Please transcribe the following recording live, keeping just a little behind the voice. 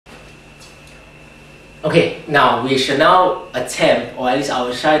Okay, now we shall now attempt, or at least I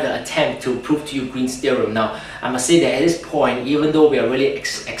will try to attempt to prove to you Green's theorem. Now, I must say that at this point, even though we are really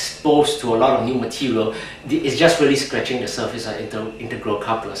exposed to a lot of new material, it's just really scratching the surface of integral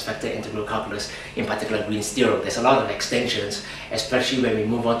calculus, vector integral calculus, in particular Green's theorem. There's a lot of extensions, especially when we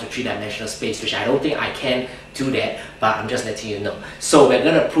move on to three-dimensional space, which I don't think I can do that, but I'm just letting you know. So we're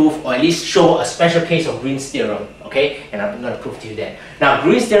going to prove, or at least show a special case of Green's theorem, okay? And I'm going to prove to you that. Now,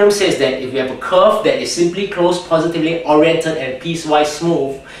 Green's theorem says that if we have a curve that is simply closed, positively oriented, and piecewise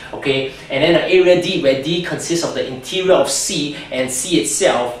smooth, okay, and then an area D where D consists of the interior of C and C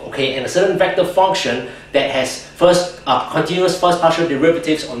itself, okay, and a certain vector function that has continuous first partial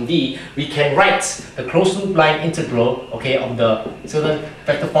derivatives on D, we can write the closed loop line integral, okay, of the certain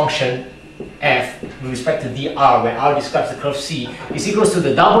vector function f with respect to dr, where r describes the curve C, is equals to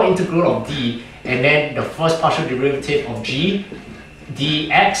the double integral of D and then the first partial derivative of G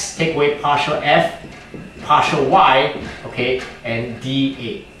dx, take away partial f, partial y, okay, and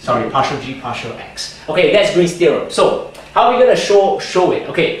partial g, partial x. Okay, that's Green's theorem. So, how are we going to show it?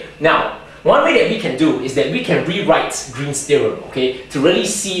 Okay, now, one way that we can do is that we can rewrite Green's theorem, okay, to really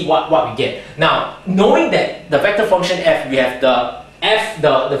see what we get. Now, knowing that the vector function f, we have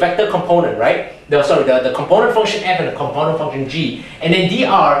the vector component, right? The component function f and the component function g. And then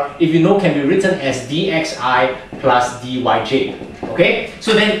dr, if you know, can be written as dxi plus dyj. Okay?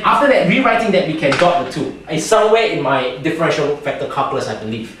 So then after that, rewriting that, we can dot the two. It's somewhere in my differential vector calculus, I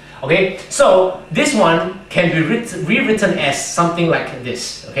believe. Okay? So this one can be rewritten as something like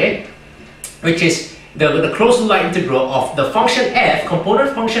this. Okay? Which is the closed loop line integral of the function f,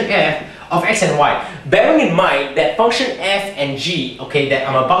 component function f, of x and y. Bearing in mind that function f and g, okay, that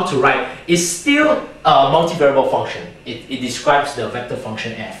I'm about to write is still a multivariable function. It describes the vector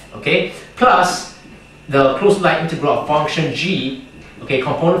function f, okay, plus the closed line integral of function g, okay,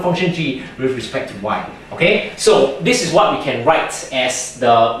 component function g with respect to y, okay. So this is what we can write as the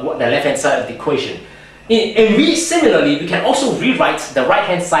left hand side of the equation. And similarly, we can also rewrite the right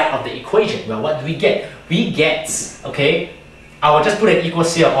hand side of the equation. Well, what do we get? We get, okay, I will just put an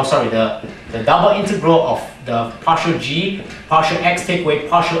equals here, the double integral of the partial g, partial x, take away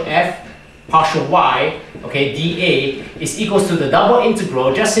partial f, partial y, okay, dA is equals to the double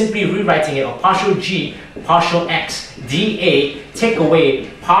integral, just simply rewriting it, of partial g, partial x, dA, take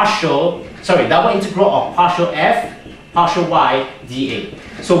away double integral of partial f, partial y, dA.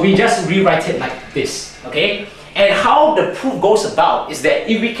 So we just rewrite it like this, okay? And how the proof goes about is that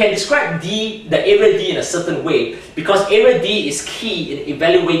if we can describe D, the area D in a certain way, because area D is key in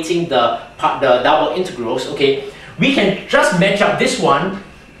evaluating the double integrals, okay, we can just match up this one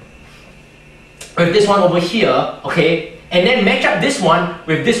with this one over here, okay, and then match up this one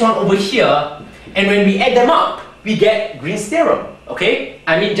with this one over here, and when we add them up, we get Green's theorem, okay?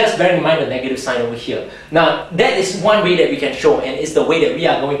 I mean, just bearing in mind the negative sign over here. Now, that is one way that we can show, and it's the way that we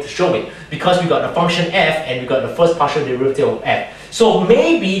are going to show it, because we got the function f and we got the first partial derivative of f. So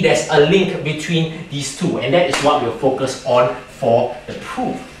maybe there's a link between these two, and that is what we'll focus on for the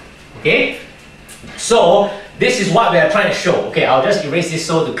proof, okay? So, this is what we are trying to show. Okay, I'll just erase this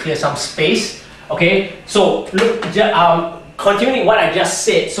so to clear some space, okay? So, look, continuing what I just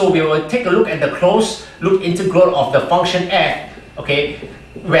said, so we will take a look at the closed loop integral of the function f, okay,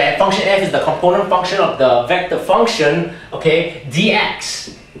 where function f is the component function of the vector function, okay,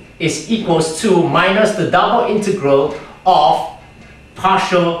 dx is equals to minus the double integral of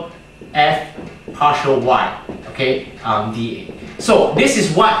partial f, partial y, okay, dA. So this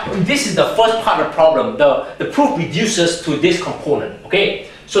is the first part of the problem. The proof reduces to this component, okay.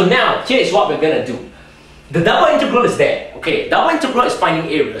 So now, here is what we're going to do. The double integral is there, okay. Double integral is finding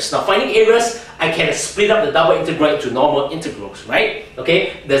areas. Now, finding areas, I can split up the double integral into normal integrals, right?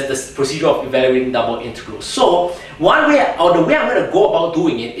 Okay, there's this procedure of evaluating double integrals. So, one way, or the way I'm going to go about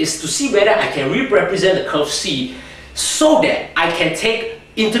doing it is to see whether I can represent the curve C so that I can take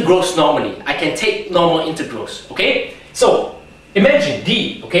integrals normally. I can take normal integrals, okay? So, imagine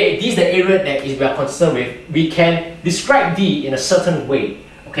D, okay? D is the area that we are concerned with. We can describe D in a certain way.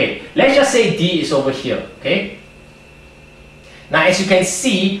 Okay, let's just say D is over here, okay? Now, as you can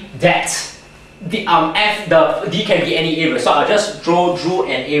see that D can be any area. So I'll just drew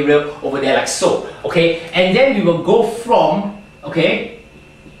an area over there like so, okay? And then we will go from, okay,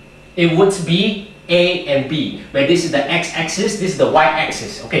 it would be A and B, where this is the x-axis, this is the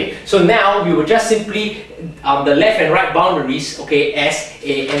y-axis, okay? So now we will just simply the left and right boundaries, okay, as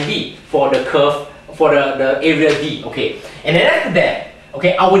A and B for the curve, for the area D, okay? And then after that,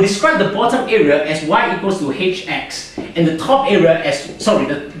 okay, I will describe the bottom area as y equals to hx, and the top area as,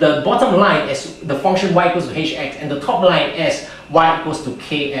 the bottom line as the function y equals to hx, and the top line as y equals to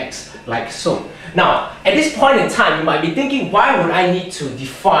kx, like so. Now, at this point in time, you might be thinking, why would I need to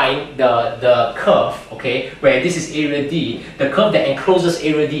define the curve, okay, where this is area D, the curve that encloses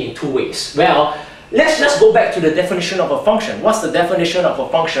area D in two ways? Well, let's just go back to the definition of a function. What's the definition of a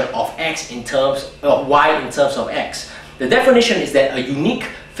function of x in terms of y in terms of x? The definition is that a unique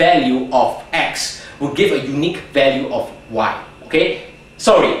value of x will give a unique value of y, okay?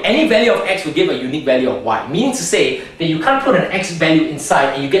 Sorry, any value of x will give a unique value of y, meaning to say that you can't put an x value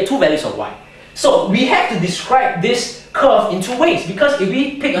inside and you get two values of y. So we have to describe this curve in two ways, because if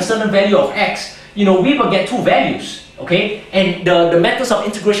we pick a certain value of x, we will get two values, okay? And the methods of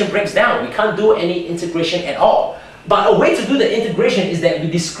integration breaks down. We can't do any integration at all. But a way to do the integration is that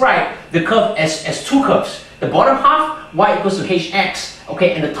we describe the curve as two curves. The bottom half, y equals to hx,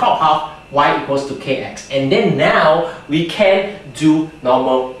 okay, and the top half, y equals to kx. And then now we can do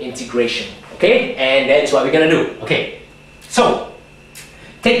normal integration, okay? And that's what we're gonna do, okay? So,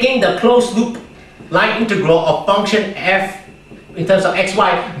 taking the closed loop line integral of function f in terms of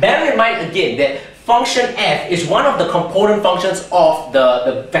xy, bear in mind again that function f is one of the component functions of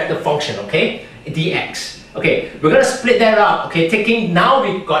the vector function, okay, dx. Okay, we're going to split that up, okay, now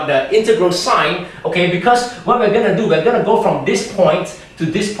we've got the integral sign, okay, because what we're going to do, we're going to go from this point to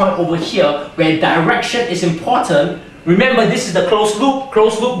this point over here, where direction is important. Remember, this is the closed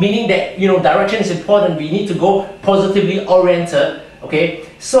loop meaning that, direction is important. We need to go positively oriented, okay.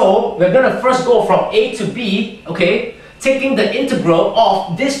 So, we're going to first go from a to b, okay, taking the integral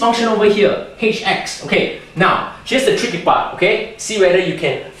of this function over here, hx, okay. Now, here's the tricky part, okay, see whether you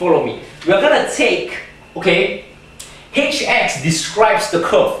can follow me. We're going to take, okay, hx describes the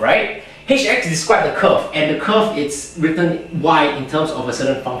curve, right? Hx describes the curve, and the curve is written y in terms of a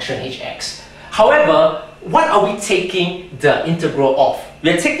certain function hx. However, what are we taking the integral of? We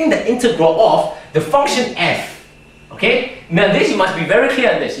are taking the integral of the function f. Okay? Now this, you must be very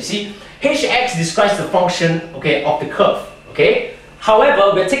clear on this. You see, hx describes the function, okay, of the curve. Okay?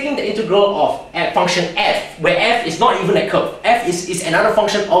 However, we're taking the integral of function f, where f is not even a curve. F is another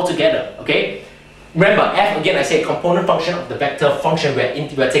function altogether. Okay? Remember, f, again, I say component function of the vector function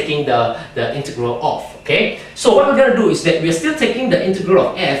we're taking the integral of. Okay? So what we're going to do is that we're still taking the integral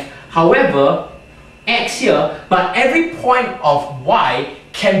of f, however, x here, but every point of y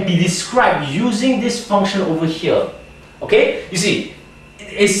can be described using this function over here. Okay? You see,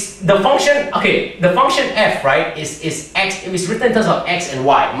 it's the function, okay, the function f, right, is x, it is written in terms of x and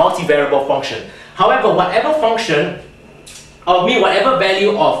y, multivariable function. However, whatever function, whatever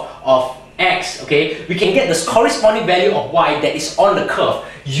value of x, okay, we can get the corresponding value of y that is on the curve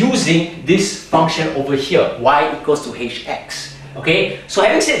using this function over here, y equals to hx. Okay, so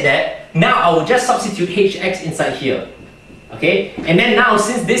having said that, now I will just substitute hx inside here. Okay, and then now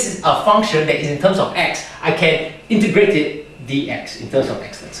since this is a function that is in terms of x, I can integrate it dx in terms of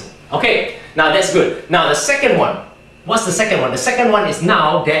x, like so. Okay, now that's good. Now the second one, what's the second one? The second one is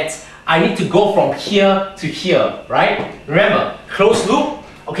now that I need to go from here to here, right? Remember, closed loop.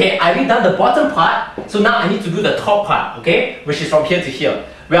 Okay, I've done the bottom part, so now I need to do the top part, okay, which is from here to here.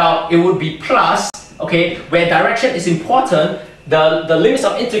 Well, it would be plus, okay, where direction is important, the limits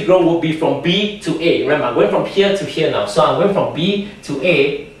of integral will be from b to a. Remember, I'm going from here to here now, so I'm going from b to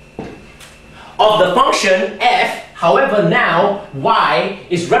a of the function f. However, now y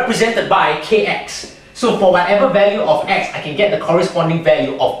is represented by kx. So for whatever value of x, I can get the corresponding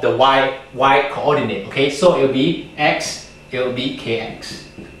value of the y coordinate, okay, so it will be x, it will be kx.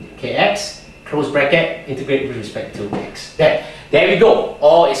 Kx, close bracket, integrate with respect to x. There we go,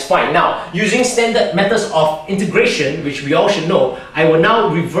 all is fine. Now, using standard methods of integration, which we all should know, I will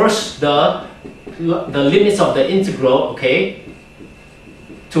now reverse the limits of the integral, okay,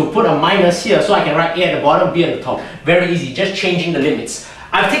 to put a minus here, so I can write a at the bottom, b at the top. Very easy, just changing the limits.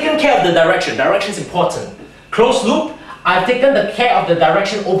 I've taken care of the direction. Direction is important. Closed loop, I've taken the care of the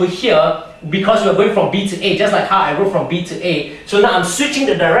direction over here because we're going from b to a, just like how I wrote from b to a. So now I'm switching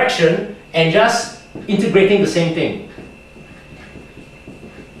the direction and just integrating the same thing.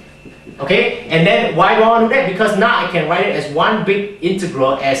 Okay, and then why do I want to do that? Because now I can write it as one big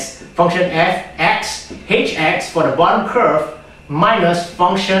integral as function f x hx for the bottom curve minus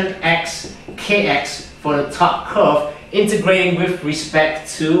function x kx for the top curve, integrating with respect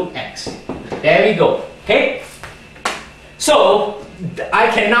to x. There we go. Okay, so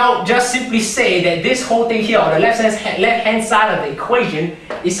I can now just simply say that this whole thing here on the left hand side of the equation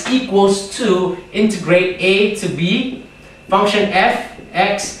is equals to integrate a to b, function f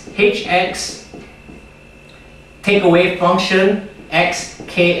x hx, take away function x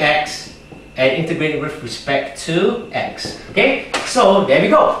kx, and integrate with respect to x. Okay, so there we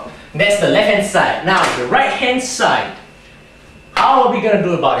go. That's the left hand side. Now the right hand side. How are we going to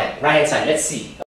do about that? Right hand side, let's see.